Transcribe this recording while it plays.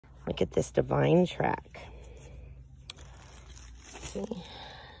Look at this divine track. See?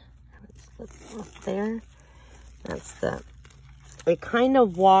 Let's look up there. That's the... It kind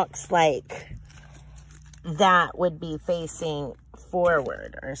of walks like that would be facing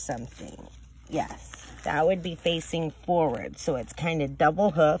forward or something. Yes, that would be facing forward. So it's kind of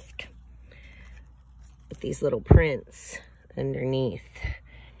double hoofed with these little prints underneath.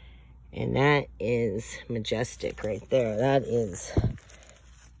 And that is majestic right there. That is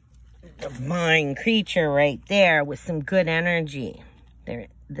a divine creature right there with some good energy. There,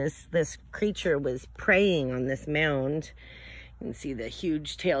 this creature was praying on this mound. You can see the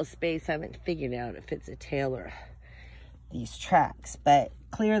huge tail space. I haven't figured out if it's a tail or these tracks, but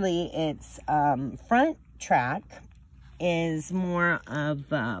clearly its front track is more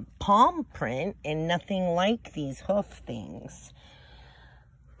of a palm print and nothing like these hoof things.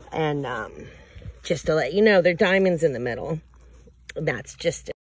 And just to let you know, they're diamonds in the middle. That's just